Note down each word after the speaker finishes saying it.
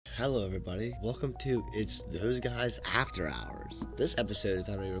Hello everybody, welcome to It's Those Guys After Hours. This episode is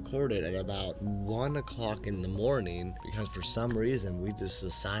going to be recorded at about 1 o'clock in the morning because for some reason we just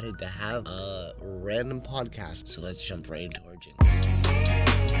decided to have a random podcast. So let's jump right into our jingle.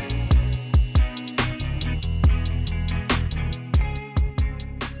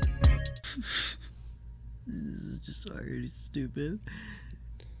 This is just already stupid.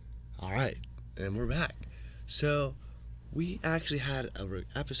 Alright, and we're back. So we actually had an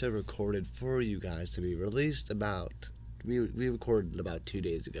episode recorded for you guys to be released we recorded about 2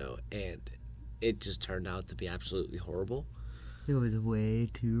 days ago, and it just turned out to be absolutely horrible. It was way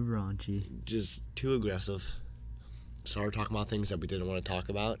too raunchy. Just too aggressive. Started talking about things that we didn't want to talk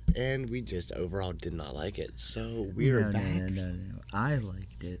about, and we just overall did not like it. So we're back. No. I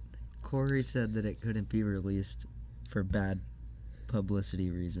liked it. Corey said that it couldn't be released for bad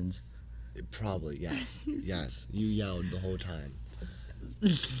publicity reasons. Probably, yes. Yes. You yelled the whole time.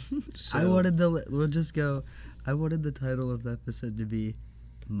 I wanted the title of the episode to be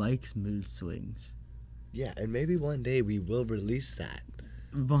Mike's Mood Swings. Yeah, and maybe one day we will release that.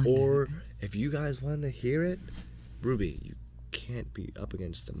 Or if you guys want to hear it, Ruby, you can't be up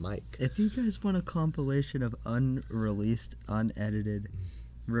against the mic. If you guys want a compilation of unreleased, unedited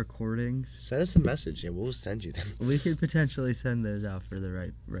recordings, send us a message and we'll send you them. We could potentially send those out for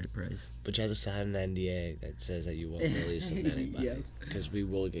the right price. But you have to sign an NDA that says that you won't release them to anybody, because we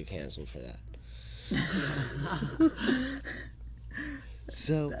will get canceled for that.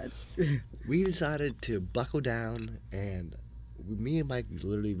 So That's true. We decided to buckle down, and me and Mike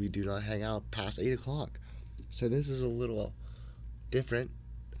we do not hang out past 8 o'clock. So this is a little different.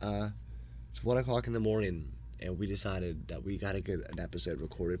 It's 1 o'clock in the morning, and we decided that we gotta get an episode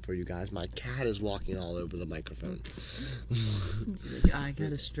recorded for you guys. My cat is walking all over the microphone. I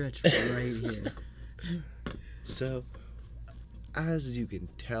gotta stretch right here. So, as you can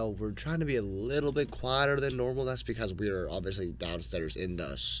tell, we're trying to be a little bit quieter than normal. That's because we are obviously downstairs in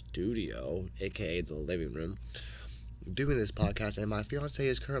the studio, aka the living room, doing this podcast, and my fiance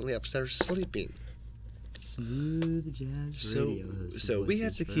is currently upstairs sleeping. Smooth jazz radio host. So we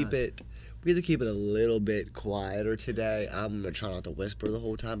have to keep it a little bit quieter today. I'm gonna try not to whisper the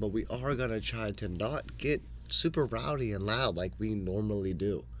whole time, but we are gonna try to not get super rowdy and loud like we normally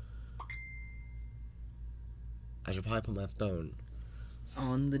do. I should probably put my phone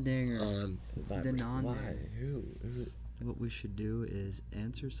on the dinger. On the non. Why? Who? What we should do is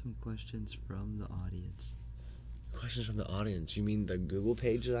answer some questions from the audience. Questions from the audience? You mean the Google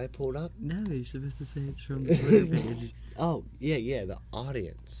page that I pulled up? No, you're supposed to say it's from the Twitter page. Oh, yeah, the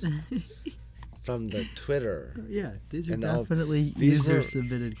audience. From the Twitter. Yeah, these are definitely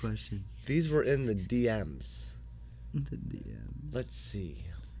user-submitted questions. These were in the DMs. The DMs. Let's see.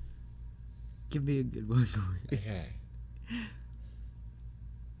 Give me a good one, Corey. Okay.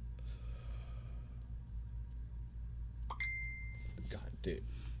 God, dude.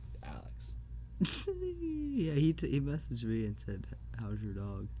 Alex. Yeah, he messaged me and said, "How's your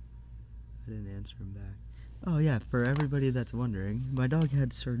dog?" I didn't answer him back. Oh yeah, for everybody that's wondering, my dog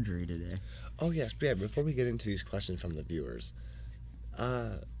had surgery today. Oh yes, but yeah, before we get into these questions from the viewers,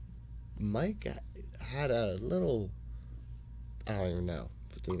 Mike had a little, I don't even know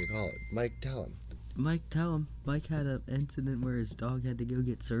what to even call it. Mike, tell him. Mike had an incident where his dog had to go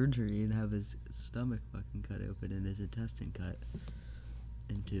get surgery and have his stomach fucking cut open and his intestine cut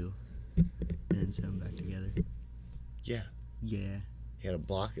in two. And then sewn back together. Yeah. Yeah. He had a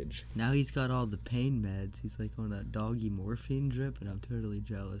blockage. Now he's got all the pain meds. He's like on a doggy morphine drip, and I'm totally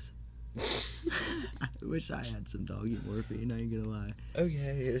jealous. I wish I had some doggy morphine, I ain't gonna lie.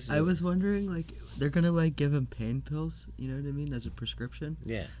 Okay. I was wondering, like, they're gonna, like, give him pain pills, you know what I mean, as a prescription?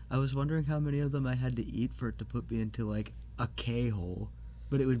 Yeah. I was wondering how many of them I had to eat for it to put me into, like, a K-hole.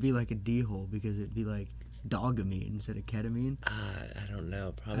 But it would be like a D-hole, because it'd be, like, dogamine instead of ketamine. I don't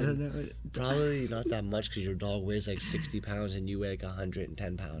know. Probably, I don't know. Probably not that much, because your dog weighs like 60 pounds and you weigh like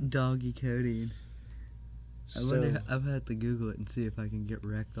 110 pounds. Doggy codeine. So, I wonder. I've had to Google it and see if I can get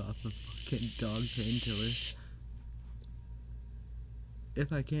wrecked off of fucking dog painkillers.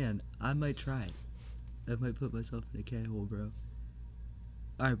 If I can, I might try it. I might put myself in a K-hole, bro.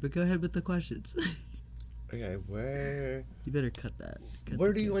 Alright, but go ahead with the questions. Okay, where... You better cut that.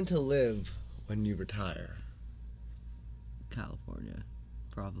 Where do you want to live when you retire? California.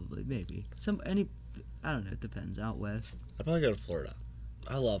 Probably. Maybe. I don't know. It depends. Out west. I'd probably go to Florida.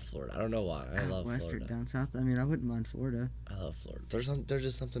 I love Florida. I don't know why. I love west Florida. Or down south. I mean, I wouldn't mind Florida. I love Florida. There's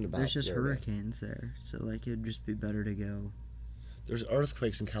just something about There's just Florida. hurricanes there. So, like, it'd just be better to go. There's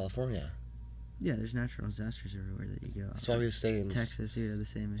earthquakes in California. Yeah, there's natural disasters everywhere that you go. That's why we stay in Texas, the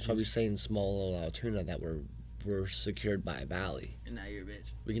same. That's why we stay in small little Altoona that we're we're secured by a valley. And now you're a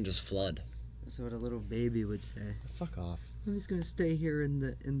bitch. We can just flood. That's what a little baby would say. Fuck off. I'm just gonna stay here in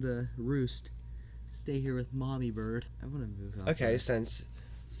the roost. Stay here with mommy bird. I wanna move on. Okay, since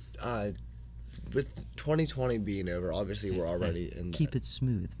with 2020 being over, obviously we're already in. Keep it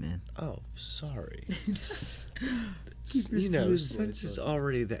smooth, man. Oh, sorry. Keep your You know, smooth since voice it's on.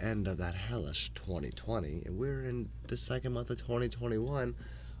 already the end of that hellish 2020, and we're in the second month of 2021,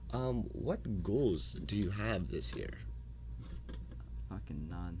 what goals do you have this year? Fucking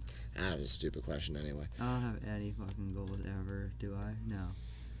none. That was a stupid question anyway. I don't have any fucking goals ever, do I? No.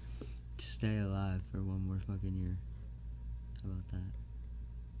 Just stay alive for one more fucking year. How about that?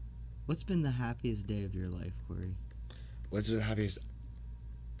 What's been the happiest day of your life, Corey? What's the happiest?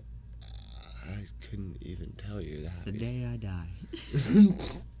 I couldn't even tell you the happiest. The day I die.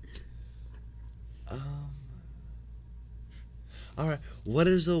 Alright, what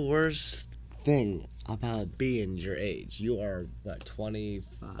is the worst thing about being your age? You are, what,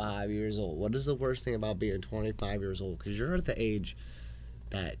 25 years old. What is the worst thing about being 25 years old? Because you're at the age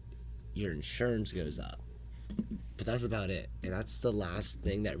that your insurance goes up. But that's about it. And that's the last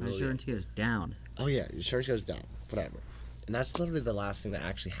thing that My really... insurance goes down. Oh, yeah, insurance goes down. Whatever. And that's literally the last thing that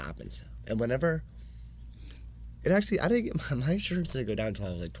actually happens. And whenever... It actually... I didn't get... My insurance didn't go down until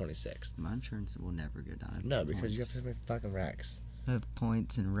I was like 26. My insurance will never go down. I have No, because you have points. to pay my fucking racks. I have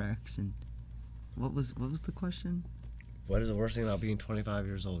points and wrecks and... What was the question? What is the worst thing about being 25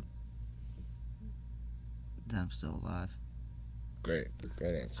 years old? That I'm still alive. Great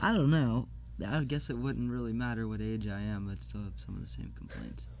answer. I don't know. I guess it wouldn't really matter what age I am. I'd still have some of the same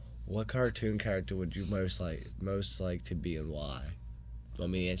complaints. What cartoon character would you most like to be and why?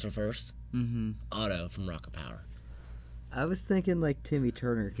 Want me to answer first? Mm-hmm. Otto from Rocket Power. I was thinking like Timmy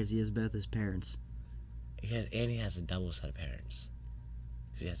Turner because he has both his parents. He has a double set of parents.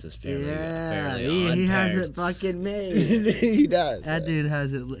 He has this fairly Yeah, odd he has parents. it fucking made. He does. That dude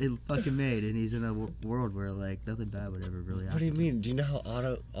has it fucking made, and he's in a world where like nothing bad would ever really happen. What do you mean? Do you know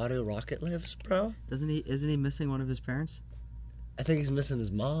how Otto Rocket lives, bro? Isn't he missing one of his parents? I think he's missing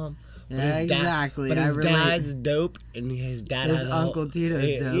his mom. But Yeah, his dad- exactly. But I his relate. dad's dope, and his dad His has a Uncle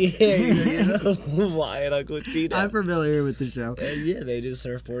Tito's dope. Yeah, you know why and Uncle Tito. I'm familiar with the show. And yeah, they just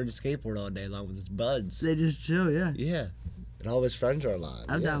surfboard and skateboard all day long with his buds. They just chill, yeah. Yeah, and all his friends are alive.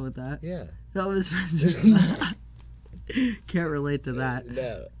 I'm yeah. down with that. Yeah. No, his friends are can't relate to that.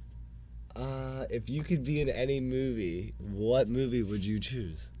 No. If you could be in any movie, what movie would you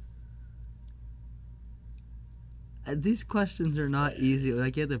choose? These questions are not easy.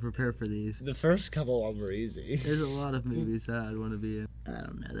 Like, you have to prepare for these. The first couple of them were easy. There's a lot of movies that I'd want to be in. I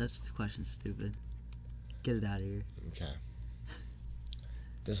don't know. That's the question's stupid. Get it out of here. Okay.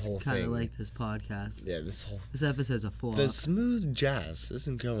 This whole Kind thing. of like this podcast. Yeah, this episode's a flop. The smooth jazz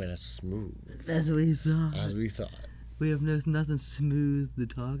isn't going as smooth That's what we thought. as we thought. We have nothing smooth to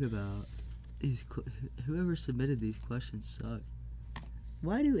talk about. Whoever submitted these questions suck.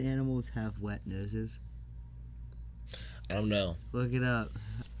 Why do animals have wet noses? I don't know. Look it up.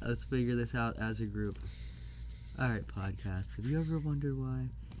 Let's figure this out as a group. Alright, podcast. Have you ever wondered why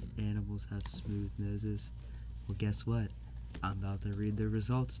animals have smooth noses? Well, guess what? I'm about to read the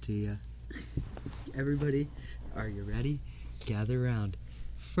results to you. Everybody, are you ready? Gather around.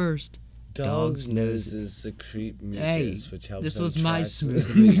 First, Dogs' noses. secrete Hey, mucus, which helps this them was my try to- smooth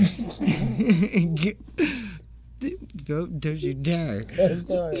Don't you dare. I'm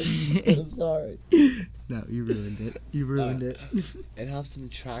sorry. I'm sorry. No, you ruined it. You ruined it. It helps them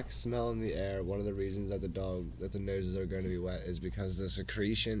track smell in the air. One of the reasons that the noses are going to be wet is because the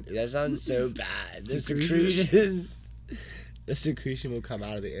secretion. That sounds so bad. The secretion. The secretion will come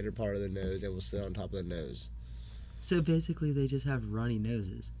out of the inner part of the nose and will sit on top of the nose So basically, they just have runny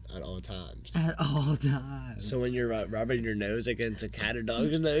noses at all times. at all times. So when you're rubbing your nose against a cat or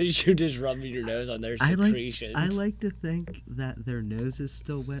dog's nose, you're just rubbing your nose on their I secretions. like to think that their nose is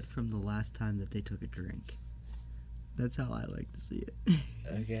still wet from the last time that they took a drink. That's how I like to see it.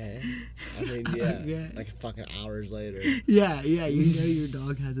 Okay. I mean, yeah. Okay. Like fucking hours later. Yeah, you know your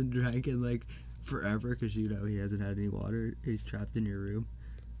dog hasn't drank in like forever because you know he hasn't had any water. He's trapped in your room.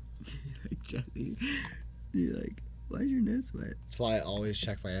 Like, Jesse, you're like, why is your nose wet? That's why I always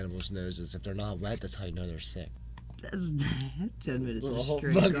check my animals' noses. If they're not wet, that's how you know they're sick. That's 10 minutes of Whole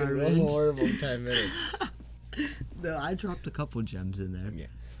straight fucking garbage. horrible 10 minutes. No, I dropped a couple gems in there. Yeah.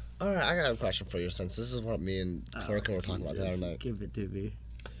 Alright, I got a question for you since this is what me and Torkin were talking about the Jesus, other night. Give it to me.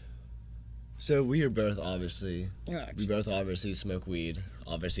 So we are both obviously, smoke weed.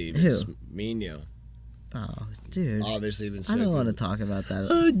 Obviously, Who? me and you. Oh, dude. Obviously, been I smoking. don't want to talk about that.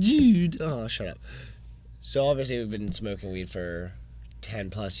 Oh, dude. Oh, shut up. So obviously, we've been smoking weed for 10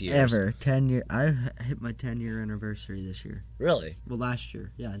 plus years. Ever. 10 year. I hit my 10-year anniversary this year. Really? Well, last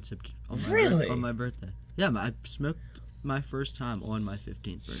year. Yeah, in September. Really? On my birthday. Yeah, I smoked my first time on my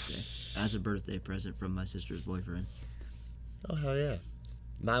 15th birthday as a birthday present from my sister's boyfriend. Oh, hell yeah.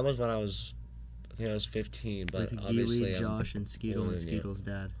 Mine was when I think I was 15, but With obviously Giwi, Josh, and Skeetle, older and than you. Skeetle's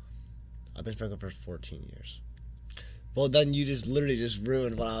dad. I've been smoking for 14 years. Well, then you just literally just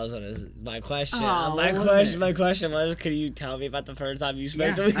ruined what I was on. My question. Oh, my what was question. it? My question was, could you tell me about the first time you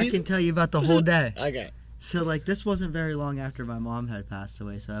smoked Yeah, weed? I can tell you about the whole day. Okay. So, like, this wasn't very long after my mom had passed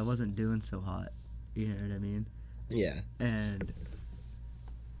away, so I wasn't doing so hot. You know what I mean? Yeah. And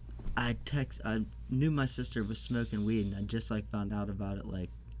I knew my sister was smoking weed, and I just, like, found out about it, like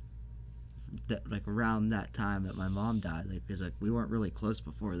around that time that my mom died, like, because, like, we weren't really close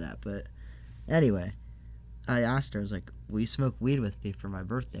before that, but anyway, I asked her, I was like, will you smoke weed with me for my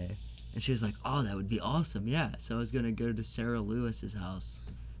birthday? And she was like, oh, that would be awesome, yeah. So I was gonna go to Sarah Lewis's house.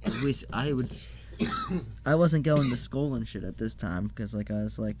 I wasn't going to school and shit at this time, because, like, I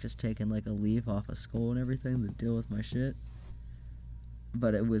was, like, just taking, like, a leave off of school and everything to deal with my shit.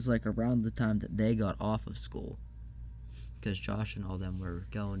 But it was, like, around the time that they got off of school, because Josh and all them were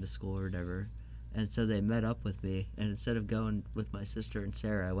going to school or whatever. And so they met up with me, and instead of going with my sister and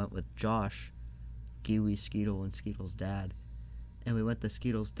Sarah, I went with Josh, Giwi, Skeetle, and Skeetle's dad. And we went to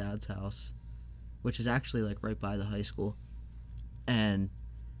Skeetle's dad's house, which is actually, like, right by the high school. And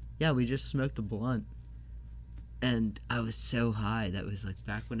yeah, we just smoked a blunt. And I was so high. That was, like,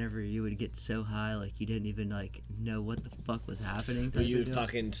 back whenever you would get so high, like, you didn't even, like, know what the fuck was happening. Or you would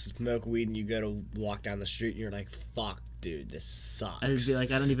fucking smoke weed and you go to walk down the street and you're like, fuck, dude, this sucks. I'd be like,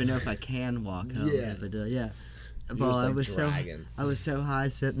 I don't even know if I can walk home. Yeah. Yeah. You're Well, just, like, I was so high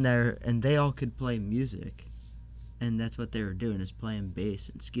sitting there, and they all could play music. And that's what they were doing, is playing bass.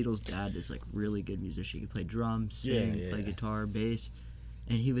 And Skeetle's dad is, like, really good musician. He could play drums, sing, play guitar, bass.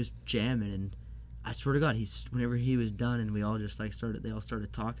 And he was jamming, and I swear to God, whenever he was done and we all just, like, they all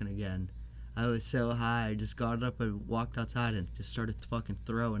started talking again, I was so high, I just got up and walked outside and just started fucking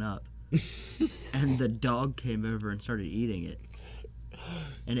throwing up. And the dog came over and started eating it.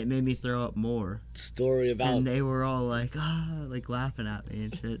 And it made me throw up more. Story about... And they were all like, like, laughing at me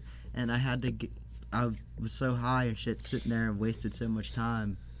and shit. And I was so high and shit, sitting there and wasted so much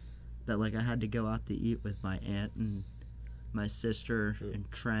time that, like, I had to go out to eat with my aunt and my sister and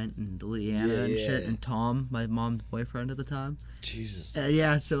Trent and Leanna and shit, and Tom, my mom's boyfriend at the time. Jesus.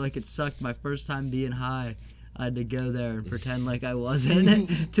 Yeah, so, like, it sucked. My first time being high, I had to go there and pretend like I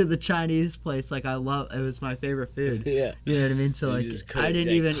wasn't to the Chinese place. Like, it was my favorite food. Yeah. You know what I mean? So, like, I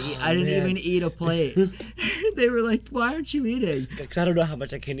didn't even eat a plate. They were like, why aren't you eating? Because I don't know how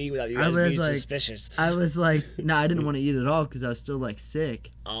much I can eat without you guys being suspicious. I was like, no, I didn't want to eat at all because I was still, like, sick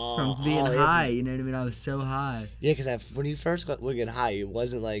from being high. You know what I mean? I was so high. Yeah, because when you first would get high, it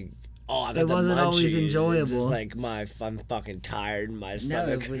wasn't like, I got it wasn't the always enjoyable. It's just like I'm fucking tired and my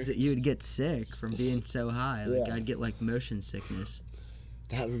stomach hurts. You would get sick from being so high. Like, I'd get, like, motion sickness.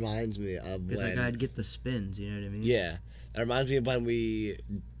 That reminds me of when... Because, like, I'd get the spins, you know what I mean? Yeah. That reminds me of when we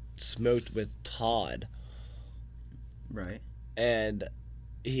smoked with Todd. Right. And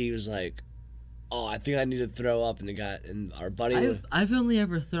he was like, I think I need to throw up, and our buddy... I've only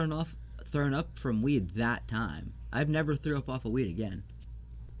ever thrown up from weed that time. I've never threw up off of weed again.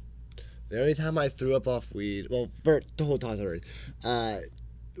 The only time I threw up off weed, well, Bert, the whole time already,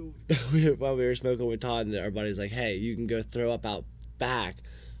 while we were smoking with Todd, and our buddy's like, hey, you can go throw up out back,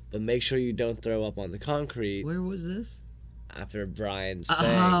 but make sure you don't throw up on the concrete. Where was this? After Brian's thing.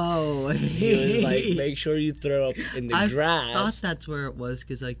 Oh. He was like, make sure you throw up in the grass. I thought that's where it was,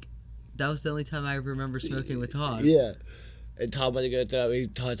 because, like, that was the only time I remember smoking with Todd. Yeah. And Todd went to go throw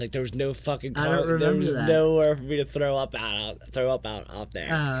up. Todd's like, there was no fucking I don't remember there was nowhere for me to throw up out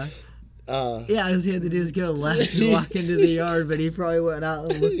there. Yeah, because he had to do is go left and walk into the yard, but he probably went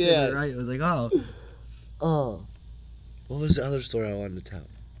out and looked to the right. It was like, oh. What was the other story I wanted to tell?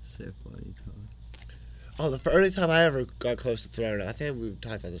 So funny, Tom. The only time I ever got close to throwing up, I think we've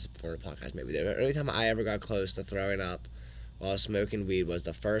talked about this before in the podcast, maybe. The only time I ever got close to throwing up while smoking weed was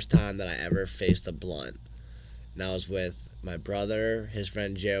the first time that I ever faced a blunt. And I was with my brother, his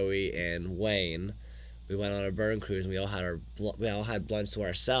friend Joey, and Wayne. We went on a burn cruise, and we all had blunts to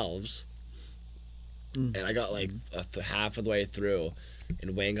ourselves. And I got like half of the way through,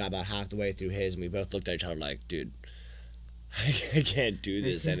 and Wayne got about half the way through his, and we both looked at each other like, dude, I can't do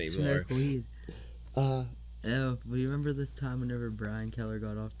this anymore. Smoke weed. Do you remember the time whenever Brian Keller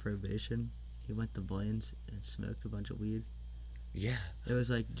got off probation? He went to Blaine's and smoked a bunch of weed. Yeah. It was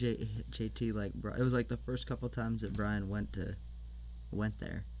like JT, like, it was like the first couple times that Brian went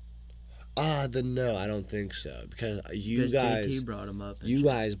there. No, I don't think so. Because you Because guys... JT brought him up. And You shit.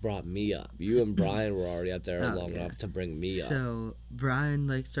 guys brought me up. You and Brian were already up there Oh, long yeah. enough to bring me up. So Brian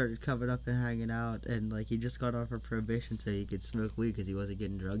like started coming up and hanging out, and like he just got off of probation so he could smoke weed because he wasn't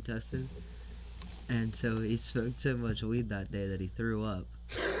getting drug tested. And so he smoked so much weed that day that he threw up.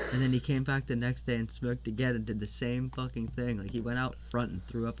 And then he came back the next day and smoked again and did the same fucking thing. Like he went out front and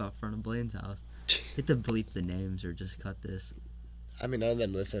threw up out front of Blaine's house. You have to bleep the names or just cut this. I mean, none of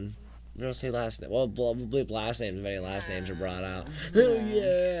them listen. We don't say last name. Well, we'll bleep last names if any last names are brought out. Oh,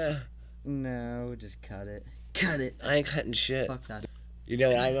 yeah. No, just cut it. Cut it. I ain't cutting shit. Fuck that. You know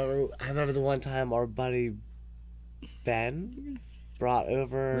what I remember? I remember the one time our buddy Ben brought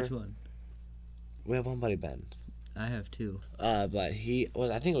over... Which one? We have one buddy, Ben. I have two. But I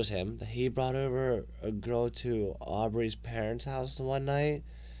think it was him. He brought over a girl to Aubrey's parents' house the one night.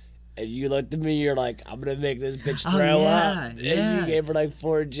 And you looked at me, you're like, I'm gonna make this bitch throw up. Yeah. And you gave her like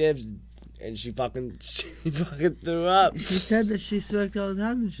 4 jibs, and she fucking threw up. She said that she smoked all the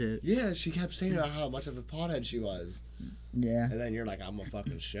time and shit. Yeah, she kept saying about how much of a pothead she was. Yeah. And then you're like, I'm gonna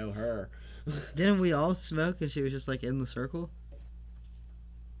fucking show her. Didn't we all smoke and she was just like in the circle?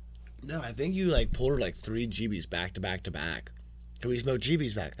 No, I think you like pulled her like 3 GBs back to back to back. Cause we smoked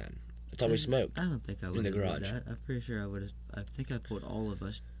GBs back then. That's all we smoked. I don't think I would In the have done garage. that. I'm pretty sure I would have. I think I pulled all of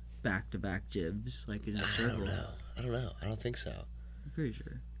us back to back jibs like in a I circle. don't know. I don't think so. I'm pretty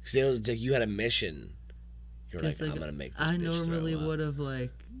sure. Cause it was like you had a mission. You're like, 'Cause, like, I'm gonna make this I bitch normally throw up. would have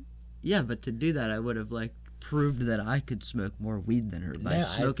like, yeah, but to do that I would have like proved that I could smoke more weed than her by No, I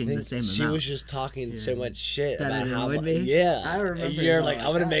smoking the think same she amount. was just talking so Yeah. much shit That about it how annoyed me? yeah. I remember And you're you like, like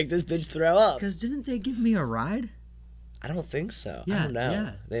I'm gonna that. make this bitch throw up. Because didn't they give me a ride? I don't think so. I Yeah, don't know.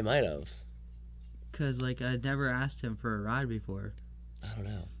 yeah. They might have. Because like I'd never asked him for a ride before. I don't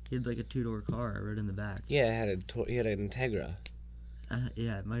know. He had like a 2-door car. I rode in the back. Yeah, he had an Integra.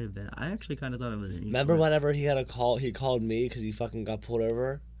 Yeah, it might have been. I actually kind of thought it was an Remember Equinox. whenever he called me because he fucking got pulled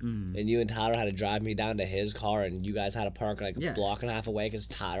over, Mm. and you and Tyler had to drive me down to his car, and you guys had to park like a Yeah. block and a half away because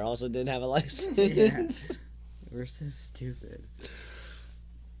Tyler also didn't have a license. Yeah. We're so stupid.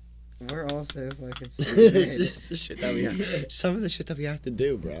 We're all so fucking stupid. It's just the shit that we have. Some of the shit that we have to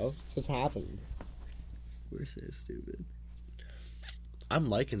do, bro. It just happened. We're so stupid. I'm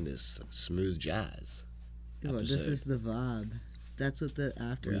liking this smooth jazz. Oh, this episode. is the vibe. That's what the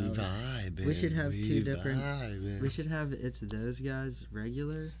after We hours. vibing. We should have two different- vibing. We should have it's those guys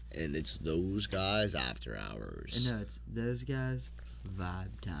regular, And it's those guys after hours. and no, it's those guys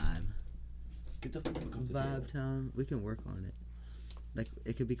vibe time. Get the fuck up to Vibe time. We can work on it. Like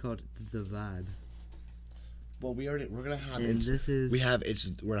it could be called the vibe. Well, we're gonna have And it's, this is we're gonna have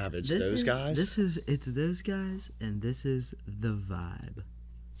it's this those is, guys. This is it's those guys, and this is the vibe.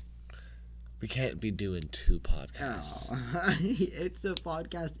 We can't be doing 2 podcasts. Oh, it's a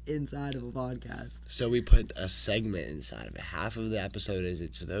podcast inside of a podcast. So we put a segment inside of it. Half of the episode is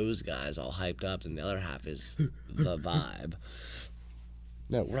it's those guys all hyped up, and the other half is the vibe.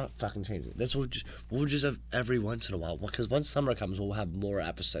 No, we're not fucking changing it. This we'll just have every once in a while, because once summer comes, we'll have more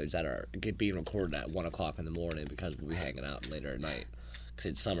episodes that are being recorded at 1 o'clock in the morning because we'll be hanging out later at night.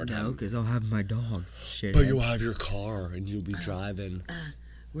 Because it's summertime. No, because I'll have my dog. Shit. But you'll have your car and you'll be driving.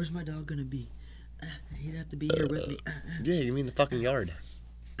 Where's my dog gonna be? He'd have to be here with me. Yeah, you mean the fucking yard.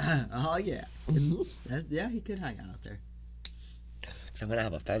 Oh yeah. Yeah, he could hang out there. 'Cause I'm gonna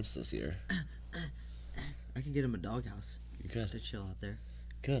have a fence this year. I could get him a doghouse You could. to chill out there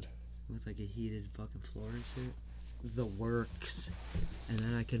Good. with like a heated fucking floor and shit. The works. And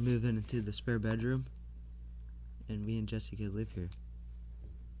then I could move into the spare bedroom, and me and Jesse could live here.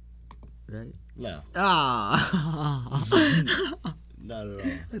 Right? No. Ah. Not at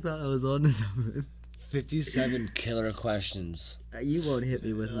all. I thought I was on to something. 57 killer questions. You won't hit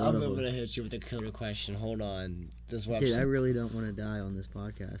me with one I'm of them. gonna hit you with a killer question. Hold on. This Dude, I website. really don't want to die on this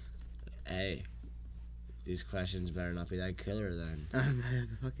podcast. Hey, these questions better not be that killer then. I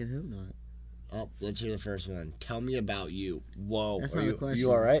fucking hope not. Oh, let's hear the first one. Tell me about you. Whoa. That's are not a you, question.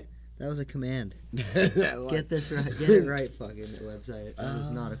 You alright? That was a command. Get Get this right. Get it right, fucking website. That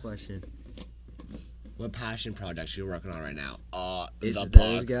was not a question. What passion projects are you working on right now? Is the it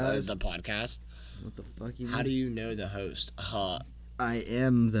those guys? The podcast. What the fuck you mean? How do you know the host? I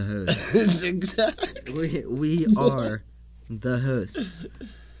am the host. It's exactly. We are the host.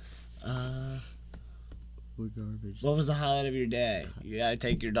 We're garbage. What was the highlight of your day? You gotta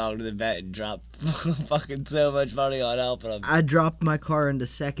take your dog to the vet and drop fucking so much money on helping him. I dropped my car into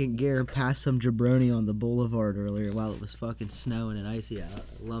second gear past some jabroni on the boulevard earlier while it was fucking snowing and icy out.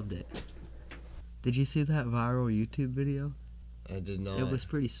 Loved it. Did you see that viral YouTube video? I did not. It was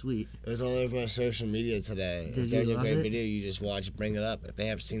pretty sweet. It was all over my social media today. Did if there's you a love great it? video, you just watch it, bring it up. If they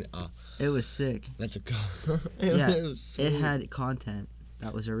have seen it, It was sick. that's a go. Yeah, it was sweet. It had content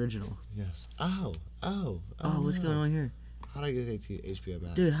that was original. Yes. Oh, what's no. going on here? How did I get to HBO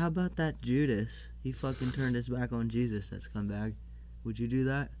Max? Dude, how about that Judas? He fucking turned his back on Jesus. That scumbag. Would you do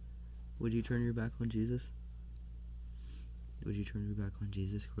that? Would you turn your back on Jesus? Would you turn your back on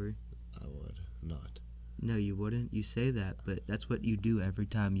Jesus, Corey? I would not. No, you wouldn't. You say that, but that's what you do every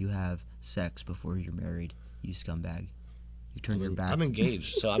time you have sex before you're married. You scumbag. You turn your back. I'm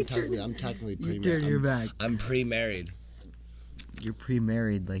engaged, so I'm technically You pre-married. turn your back. I'm pre-married. You're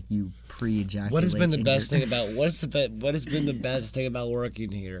pre-married, like you pre-ejaculate. What has been the in best your- thing about what has been the best thing about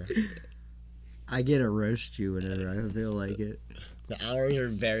working here? I get to roast you whenever I feel like it. The hours are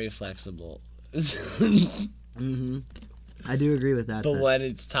very flexible. Mm-hmm. I do agree with that. But though. when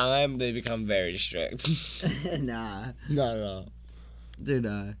it's time, they become very strict. Nah. No. Dude,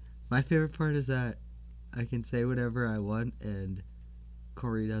 my favorite part is that I can say whatever I want and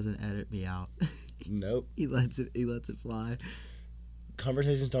Corey doesn't edit me out. Nope. He lets it fly.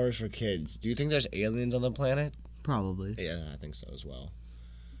 Conversation starters for kids. Do you think there's aliens on the planet? Probably. Yeah, I think so as well.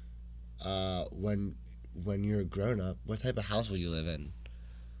 When you're a grown up, what type of house will you live in?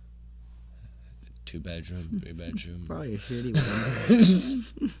 2-bedroom, 3-bedroom. Probably a shitty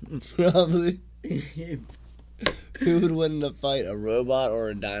one. Probably. Who would win in a fight, a robot or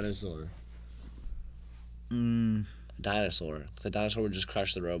a dinosaur? Mm, A dinosaur. The dinosaur would just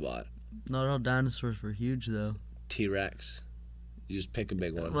crush the robot. not all dinosaurs were huge though. T-Rex. You just pick a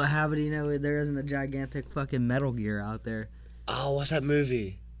big one. Well, how would you know there isn't a gigantic fucking Metal Gear out there? Oh, what's that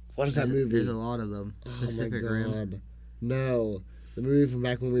movie? What is that movie? There's a lot of them. Pacific Rim. No. The movie from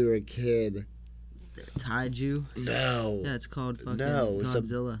back when we were a kid. Kaiju. No. Yeah, it's called fucking No, it's a-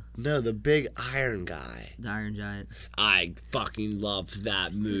 Godzilla. No, the big iron guy. The Iron Giant. I fucking loved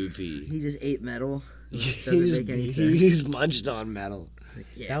that movie. He just ate metal. He Doesn't just, make any he sense. just munched on metal. It's like,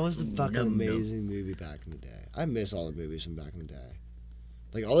 yeah, That was the fucking nom, nom. amazing movie back in the day. I miss all the movies from back in the day.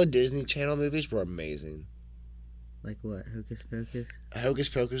 Like, all the Disney Channel movies were amazing. Like what? Hocus Pocus? Hocus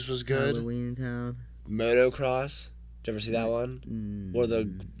Pocus was good. Halloween Town? Motocross. Did you ever see that one? Mm. Where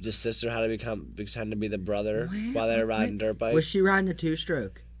the sister had to pretend to be the brother while they were riding dirt bikes. Was she riding a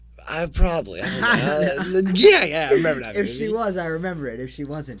two-stroke? I probably. I don't know. Yeah, I remember that If movie. she was, I remember it. If she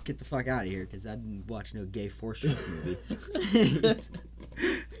wasn't, get the fuck out of here, because I didn't watch no gay four-stroke movie.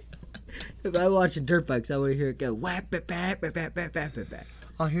 If I watch dirt bikes, I want to hear it go whap bap bap bap bap bap bap bap.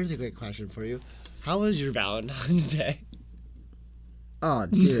 Oh, here's a great question for you. How was your Valentine's Day? Oh,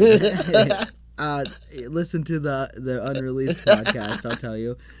 dude. Listen to the unreleased podcast. I'll tell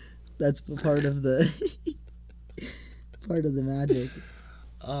you, that's part of the magic.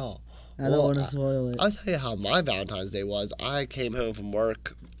 Oh. I don't want to spoil it. I'll tell you how my Valentine's Day was. I came home from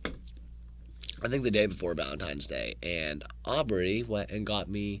work, I think the day before Valentine's Day, and Aubrey went and got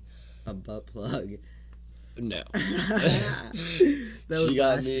me... A butt plug. No. Was she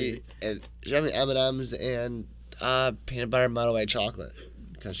got last me year. she got me M&M's and peanut butter and melted white chocolate.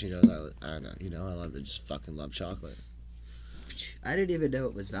 Because she knows I don't know, you know, I just fucking love chocolate. I didn't even know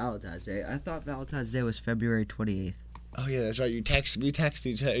it was Valentine's Day. I thought Valentine's Day was February 28th. Oh yeah, that's right. We texted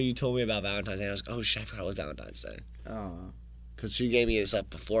each other. You told me about Valentine's Day. And I was like, oh shit, I forgot it was Valentine's Day. Oh, Because she gave me this up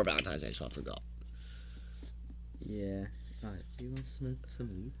before Valentine's Day, so I forgot. yeah. Alright, do you want to smoke some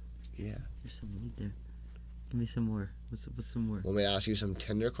weed? Yeah. There's some weed there. Give me some more. What's some more? Want me to ask you some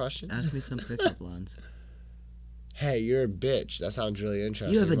Tinder questions? Ask me some pickup lines. Hey, you're a bitch. That sounds really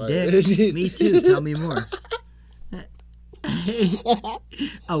interesting. You have a What- dick. Me too. Tell me more.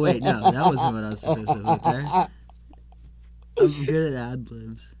 Oh wait, no, that wasn't what I was supposed to put there. I'm good at ad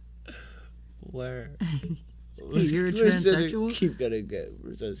libs. Where? Hey, you're a We're gonna transsexual? keep gonna go.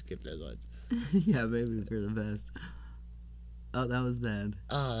 We're gonna skip those ones. Yeah, maybe for the best. Oh, that was bad.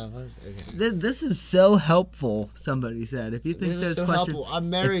 Oh, that was okay. This is so helpful. Somebody said. If you think This was those so questions, helpful. I'm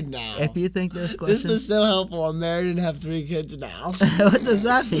married now. if you think those This questions, was so helpful. I'm married and have 3 kids now. what does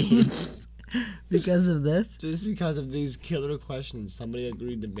that mean? Because of this? Just because of these killer questions, somebody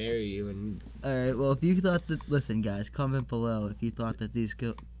agreed to marry you, and All right. Well, if you thought that, listen, guys, comment below if you thought that these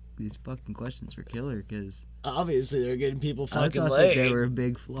fucking questions were killer, because obviously they're getting people I fucking thought laid. that they were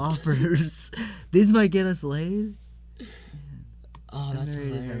big floppers. These might get us laid. Oh, I'm that's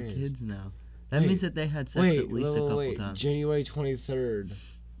married and have hilarious. kids now. That Wait, means that they had sex Wait, at least a couple wait. times. January 23rd.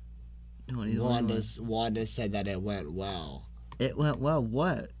 21. Wanda said that it went well. It went well.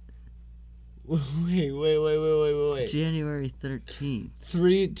 What? Wait. January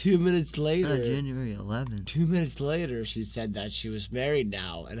 13th. 2 minutes later. January 11th. 2 minutes later, she said that she was married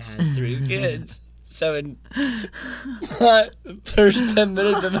now and has 3 kids. So in the first 10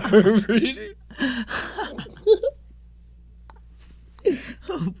 minutes of her reading.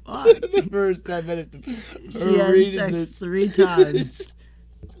 Oh, fuck. The first 10 minutes of She her had reading sex this. 3 times.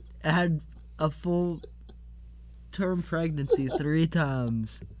 Had a full term pregnancy 3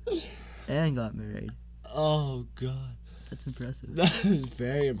 times. And got married. Oh, God. That's impressive. That is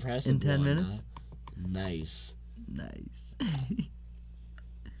very impressive. In 10 Wanda. minutes? Nice. Nice.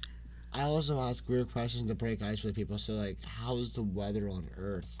 I also ask weird questions to break ice with people. So, like, how's the weather on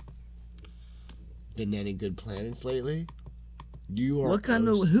Earth? Been any good planets lately? You are. What kind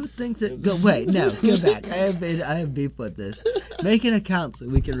of, who thinks it, go, wait, no, go back. I have beef with this. Make an account so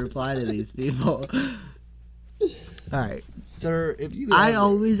we can reply to these people. Alright. Sir, if you. I ever-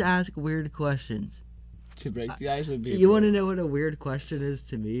 always ask weird questions. To break the ice with people. You want to know what a weird question is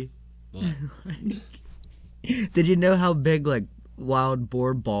to me? What? Like, did you know how big, like, wild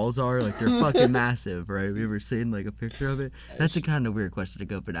boar balls are? Like, they're fucking massive, right? Have you ever seen, like, a picture of it? That's a kind of weird question to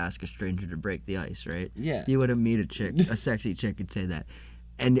go up and ask a stranger to break the ice, right? Yeah. You wouldn't meet a chick, a sexy chick, and say that.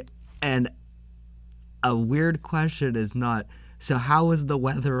 And a weird question is not, so how is the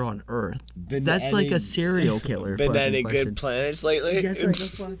weather on Earth? Been That's like any- a serial killer Been fucking any question. good planets lately? That's like a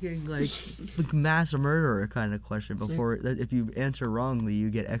fucking, like mass murderer kind of question before, that if you answer wrongly, you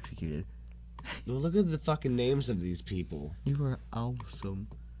get executed. Well, look at the fucking names of these people. You are awesome.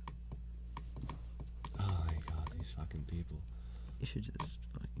 Oh my god, these fucking people. You should just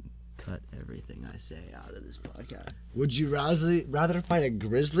fucking cut everything I say out of this podcast. Would you rather fight a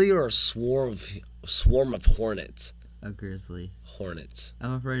grizzly or a swarm of hornets? A grizzly. Hornets.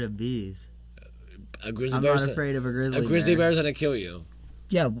 I'm afraid of bees. A grizzly I'm bear's not afraid of a grizzly a grizzly bear. bear's gonna kill you.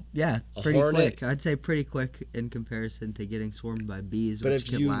 Yeah, A pretty hornet? quick. I'd say pretty quick in comparison to getting swarmed by bees, But which if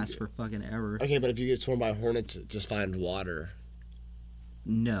could you- last for fucking ever. Okay, but if you get swarmed by hornets, just find water.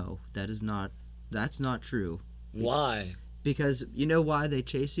 No, that's not true. Why? Because you know why they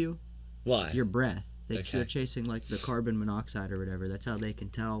chase you? Why? Your breath. Okay. They're chasing like the carbon monoxide or whatever. That's how they can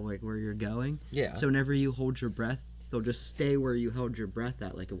tell like where you're going. Yeah. So whenever you hold your breath, they'll just stay where you held your breath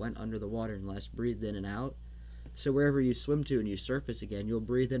at, like it went under the water unless breathed in and out. So wherever you swim to and you surface again, you'll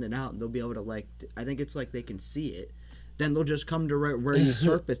breathe in and out, and they'll be able to like. I think it's like they can see it. Then they'll just come to right where you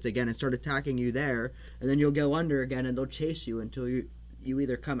surfaced again and start attacking you there, and then you'll go under again, and they'll chase you until you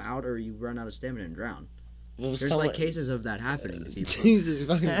either come out or you run out of stamina and drown. Well, There's like cases of that happening to people. Jesus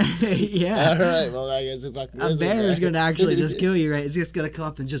fucking. Yeah. All right. Well, I guess a fucking. A grizzly bear is bear. gonna actually just kill you, right? It's just gonna come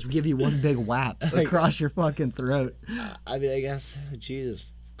up and just give you one big whap across your fucking throat. I mean, I guess. Jesus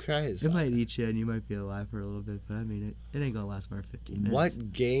Christ. It might eat you and you might be alive for a little bit, but I mean, it ain't gonna last more than 15 minutes.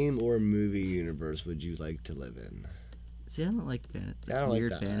 What game or movie universe would you like to live in? See, I don't like I don't like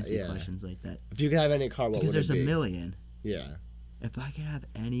weird that, fantasy yeah. questions like that. If you could have any car, what Because would there's it a be? million. Yeah. If I could have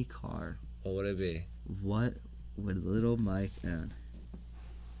any car, What would it be? what would little Mike own?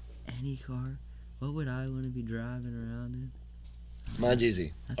 Any car? What would I want to be driving around in? Mine's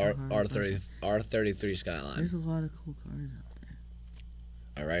easy. That's a hard R33 Skyline. There's a lot of cool cars out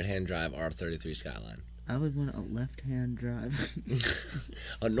there. A right-hand drive R33 Skyline. I would want a left-hand drive.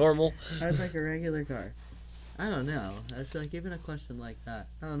 A normal. I'd like a regular car. I don't know. It's like even a question like that.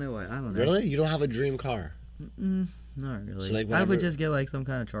 I don't know. Really? You don't have a dream car? Not really. So, like, I whenever- would just get like some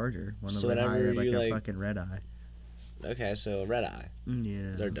kind of charger. One So of them whenever higher, like you, a like- fucking red eye. Okay, so a red eye.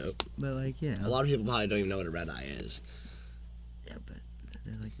 Yeah. They're dope. But like, you know. A lot of people probably don't even know what a red eye is. Yeah, but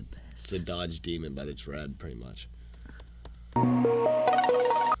they're like the best. It's a Dodge Demon, but it's red, pretty much.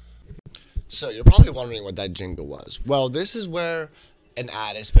 So you're probably wondering what that jingle was. Well, this is where an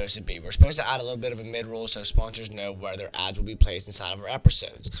ad is supposed to be. We're supposed to add a little bit of a mid-roll so sponsors know where their ads will be placed inside of our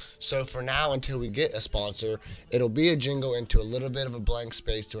episodes. So for now, until we get a sponsor, it'll be a jingle into a little bit of a blank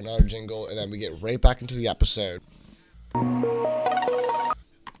space to another jingle, and then we get right back into the episode.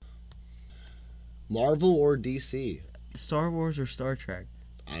 Marvel or DC? Star Wars or Star Trek?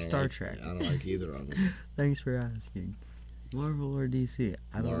 Star Trek. I don't like either of them. Thanks for asking. Marvel or DC?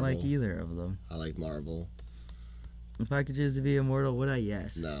 I don't like Marvel. either of them. I like Marvel. If I could choose to be immortal, would I?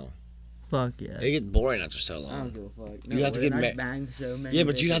 Yes. No. Fuck yeah. They get boring after so I don't long. give a fuck. You have to get I'd bang so many. Yeah,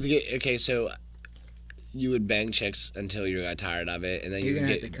 but you'd bitches. have to get okay. So you would bang chicks until you got tired of it, and then You're you would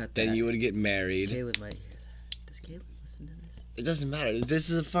gonna get have to cut then that. you would get married. Caleb might. Does Caleb listen to this? It doesn't matter. This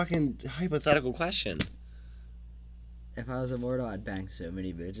is a fucking hypothetical question. If I was immortal, I'd bang so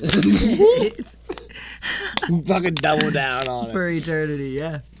many bitches. Fucking double down on it. For eternity,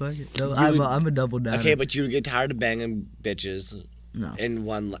 yeah. Fuck it. No, You I'm, would- a, I'm a double down. Okay, but you would get tired of banging bitches no. in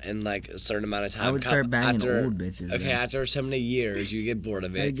like a certain amount of time. I would start banging after, old bitches. Okay, then. after so many years, you get bored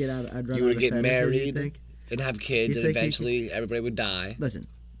of I'd it get out. I'd run You out would of get fetishes, you married. think? and have kids, You and think you eventually everybody would die. Listen.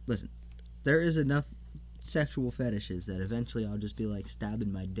 There is enough sexual fetishes that eventually I'll just be like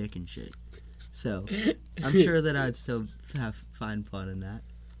stabbing my dick and shit. So I'm sure that I'd still find fun in that.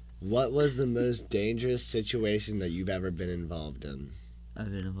 What was the most dangerous situation that you've ever been involved in?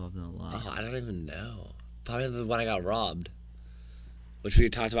 I've been involved in a lot. Oh, I don't even know. Probably the one I got robbed, which we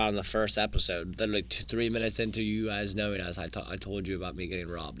talked about in the first episode. Then like 3 minutes into you guys knowing us, I told you about me getting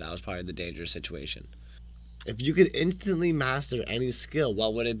robbed. That was probably the dangerous situation. If you could instantly master any skill,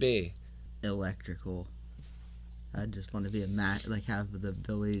 what would it be? Electrical. I just want to be have the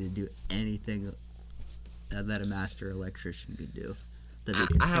ability to do anything that a master electrician could do.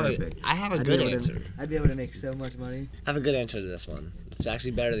 I have a good answer. I'd be able to make so much money. I have a good answer to this one. It's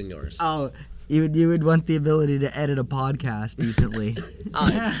actually better than yours. Oh, you would want the ability to edit a podcast decently.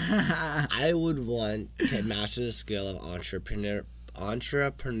 I would want to master the skill of entrepreneurial.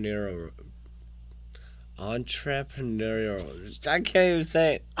 I can't even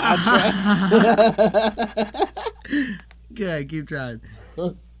say it. Good, keep trying.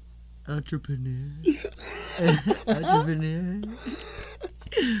 Entrepreneur. Entrepreneur.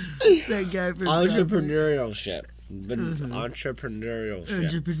 That guy from Entrepreneurship.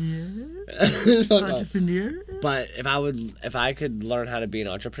 Entrepreneurship. Entrepreneur. But if I could learn how to be an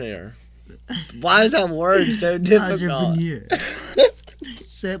entrepreneur. Why is that word so difficult? Entrepreneur.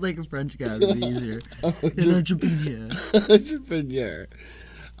 Say it like a French guy, it would be easier. An entrepreneur. Entrepreneur.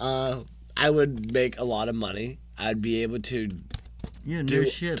 I would make a lot of money. I'd be able to no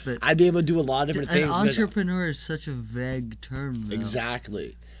shit, but I'd be able to do a lot of different things. An entrepreneur is such a vague term, though.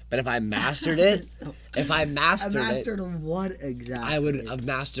 Exactly. But if I mastered it, I mastered what exactly? I would have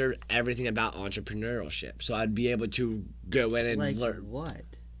mastered everything about entrepreneurship. So I'd be able to go in and learn what?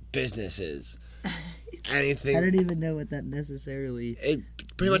 Businesses. Anything. I don't even know what that necessarily. It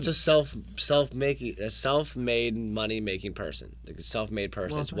pretty much a self-made money-making person. Like a self-made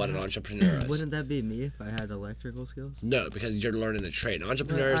person is what an entrepreneur is. Wouldn't that be me if I had electrical skills? No, because you're learning a trade. An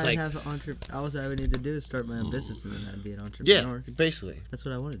entrepreneur is like. All I would need to do is start my own business and then I'd be an entrepreneur. Yeah, basically. That's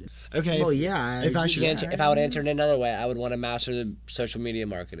what I want to do. Okay. Well, yeah. If I would answer it another way, I would want to master the social media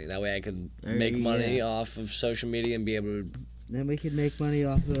marketing. That way, I could make money off of social media and be able to. Then we could make money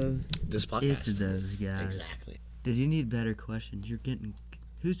off of this podcast. It's those guys. Exactly. Did you need better questions? You're getting.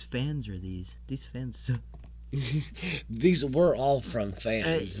 Whose fans are these? These fans suck. These were all from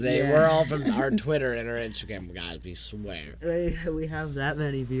fans. They were all from our Twitter and our Instagram, guys. We swear. We have that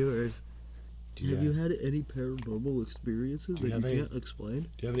many viewers. Have you had any paranormal experiences that you can't explain?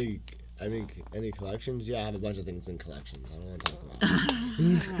 Do you have any collections? Yeah, I have a bunch of things in collections. I don't want to talk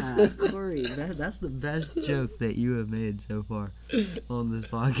about. Corey, that's the best joke that you have made so far on this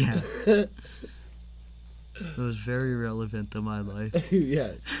podcast. It was very relevant to my life.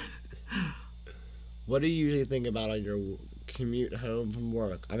 Yes. What do you usually think about on your commute home from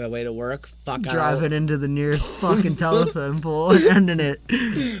work? On my way to work? Driving into the nearest fucking telephone pole and ending it.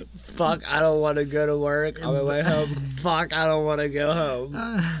 Fuck, I don't want to go to work. On my way home, fuck, I don't want to go home.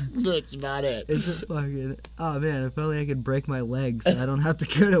 That's about it. It's a fucking... Oh, man, if only I could break my legs so I don't have to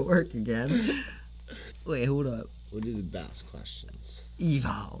go to work again. Wait, hold up. We'll do the best questions.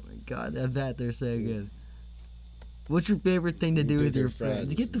 Oh, my God, I bet they're so good. What's your favorite thing to do with your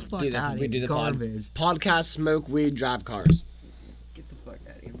friends? Get the fuck out of here, garbage. Podcast, smoke weed, drive cars. Get the fuck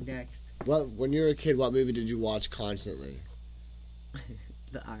out of here. Next. When you were a kid, what movie did you watch constantly?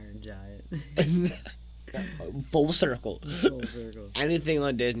 The Iron Giant. Full circle. Full circle. Anything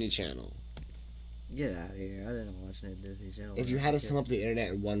on Disney Channel. Get out of here. I didn't watch no Disney Channel. If you had to sum up the internet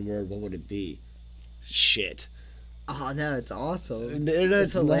in one word, what would it be? Shit. Oh, no, it's awesome. The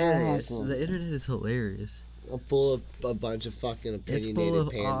internet's hilarious. Awesome. The internet is hilarious. Full of a bunch of fucking opinionated pansies.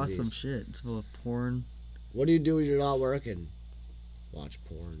 It's full of awesome shit. It's full of porn. What do you do when you're not working? Watch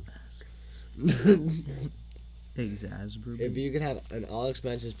porn. Exasperate. If you could have an all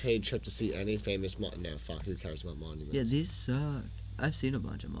expenses paid trip to see any famous no, fuck, who cares about monuments? Yeah, these suck. I've seen a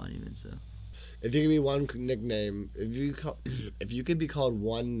bunch of monuments though. If you could be one nickname, if you could be called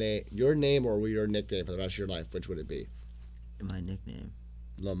one name, your name or your nickname for the rest of your life, which would it be? My nickname.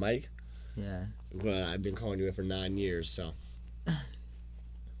 Lil Mike? Yeah. Well, I've been calling you it for 9 years, so.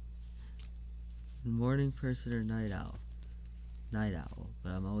 Morning person or night owl? Night owl,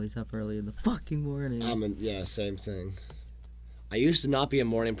 but I'm always up early in the fucking morning. Yeah, same thing. I used to not be a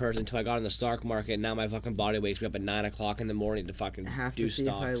morning person until I got in the stock market, and now my fucking body wakes me up at 9 o'clock in the morning to fucking do see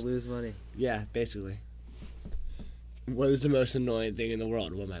stocks. If I lose money. Yeah, basically. What is the most annoying thing in the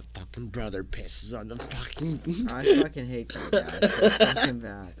world? When my fucking brother pisses on the fucking... I fucking hate that guy. It's fucking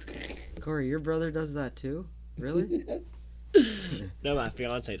bad. Corey, your brother does that too? Really? No, my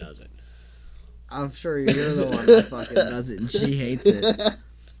fiance does it. I'm sure you're the one that fucking does it and she hates it.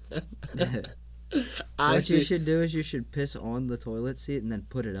 What you should do is you should piss on the toilet seat and then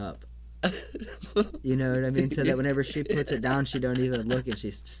put it up. You know what I mean? So that whenever she puts it down, she don't even look and she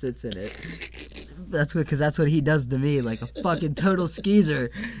sits in it. Because that's what he does to me, like a fucking total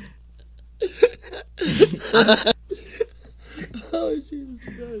skeezer. Oh, Jesus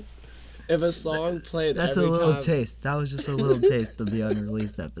Christ. If a song played That's every a little time, taste. That was just a little taste of the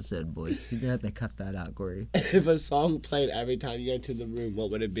unreleased episode, boys. You're gonna have to cut that out, Corey. If a song played every time you went to the room, what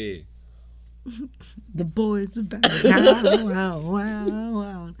would it be? The boys are back. Wow, wow, wow,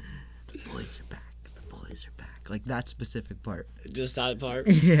 wow. The boys are back. The boys are back. Like that specific part. Just that part?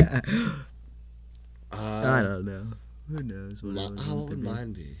 Yeah. I don't know. Who knows what it How would would be.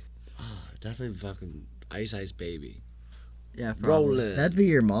 mine be? Definitely fucking Ice Ice Baby. Yeah, probably. Rollin'. That'd be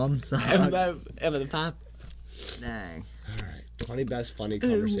your mom's song. Ever the pop. Dang. Alright, 20 best funny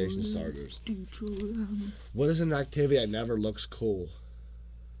conversation starters. What is an activity that never looks cool?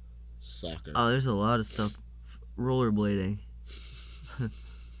 Soccer. Oh, there's a lot of stuff. Rollerblading.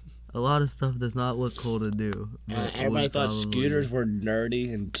 A lot of stuff does not look cool to do. but Everybody would thought probably- scooters were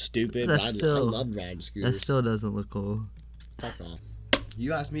nerdy and stupid. That's But I still- love riding scooters. That still doesn't look cool. Fuck off.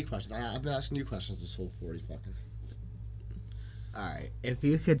 You asked me questions. I've been asking you questions this whole 40 fucking. Alright, if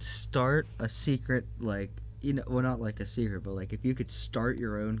you could start a secret, like, you know, well, not like a secret, but like if you could start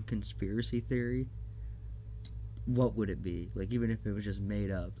your own conspiracy theory, what would it be? Like, even if it was just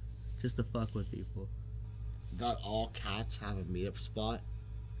made up, just to fuck with people. That all cats have a meetup spot.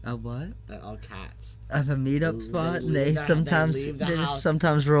 A what? That all cats. Of a meetup They spot, and leave they the- sometimes they leave the just house.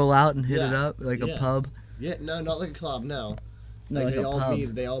 sometimes roll out and hit it Yeah, up like a yeah. pub. Yeah, no, not like a club. No, No, like they a all pub.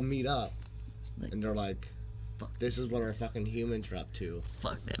 meet. They all meet up, Like- and they're like, Fuck "This is what our fucking humans are up to."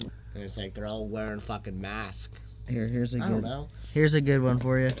 Fuck them. And it's like they're all wearing fucking masks. Here's a I don't good. know. Here's a good one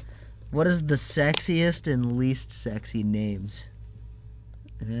for you. What is the sexiest and least sexy names?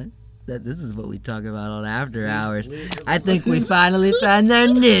 Huh? This is what we talk about on After Hours. I think we finally found our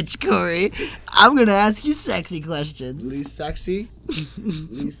niche, Corey. I'm gonna ask you sexy questions. Least sexy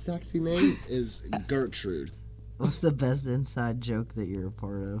name is Gertrude. What's the best inside joke that you're a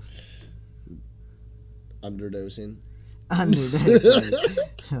part of? Underdosing. Underdose.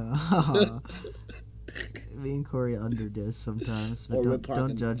 Oh. Me and Corey underdose sometimes, but Or we don't, park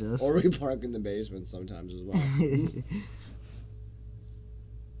don't in- judge us. Or we park in the basement sometimes as well.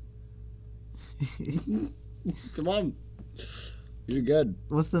 Come on. You're good.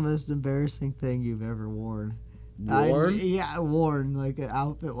 What's the most embarrassing thing you've ever worn? Worn? Worn, like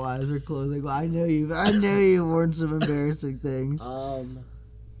outfit wise or clothing. I know you've worn some embarrassing things. Oh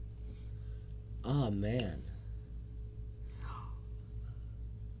man.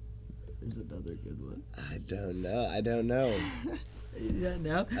 There's another good one. I don't know. You don't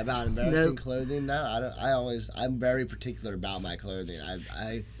know? About embarrassing Nope. clothing? No, I don't. I'm very particular about my clothing.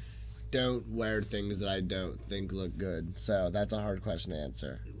 I don't wear things that I don't think look good. So that's a hard question to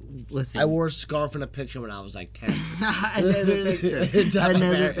answer. Listen. I wore a scarf in a picture when I was like 10. Another picture. It's at my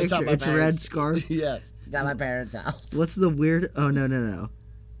Another par- it's at picture. my It's a red parents'. scarf. Yes. It's at my parents' house. What's the weird? Oh no.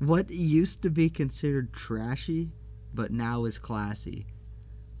 What used to be considered trashy, but now is classy?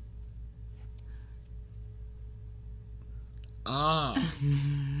 Ah.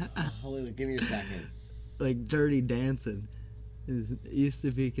 Holy, give me a second. Like Dirty Dancing used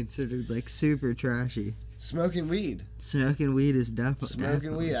to be considered like super trashy. Smoking weed. Smoking weed is definitely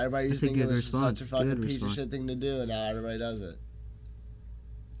Smoking weed. Everybody used to That's a think it good was response. such a fucking Good piece response. of shit thing to do, and now everybody does it.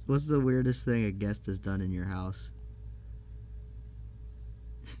 What's the weirdest thing a guest has done in your house?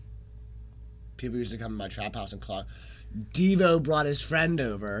 People used to come to my trap house and clock. Devo brought his friend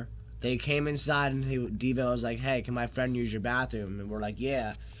over. They came inside and Devo was like, "Hey, can my friend use your bathroom?" And we're like,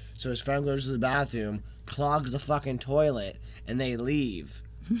 "Yeah." So his friend goes to the bathroom, clogs the fucking toilet, and they leave.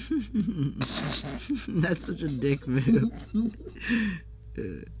 That's such a dick move.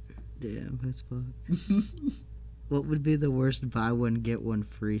 Damn, that's fucked. What would be the worst buy one get one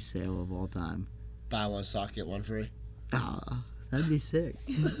free sale of all time? Buy one sock, get one free. Ah, that'd be sick.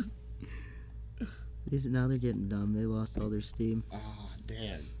 Now they're getting dumb. They lost all their steam. Oh,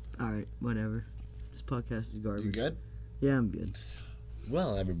 damn. Alright, whatever. This podcast is garbage. You good? Yeah, I'm good.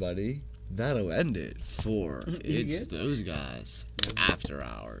 Well, everybody, that'll end it for You It's good? Those Guys After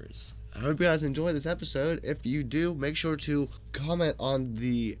Hours. I hope you guys enjoyed this episode. If you do, make sure to comment on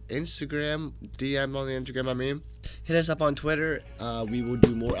the Instagram, DM on the Instagram, Hit us up on Twitter. We will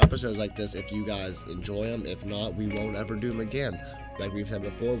do more episodes like this if you guys enjoy them. If not, we won't ever do them again. Like we've said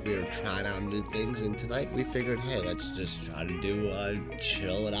before, we are trying out new things, and tonight we figured, hey, let's just try to do a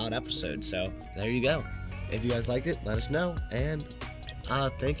chill it out episode. So there you go. If you guys liked it, let us know. And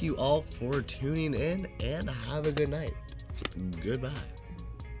thank you all for tuning in, and have a good night. Goodbye.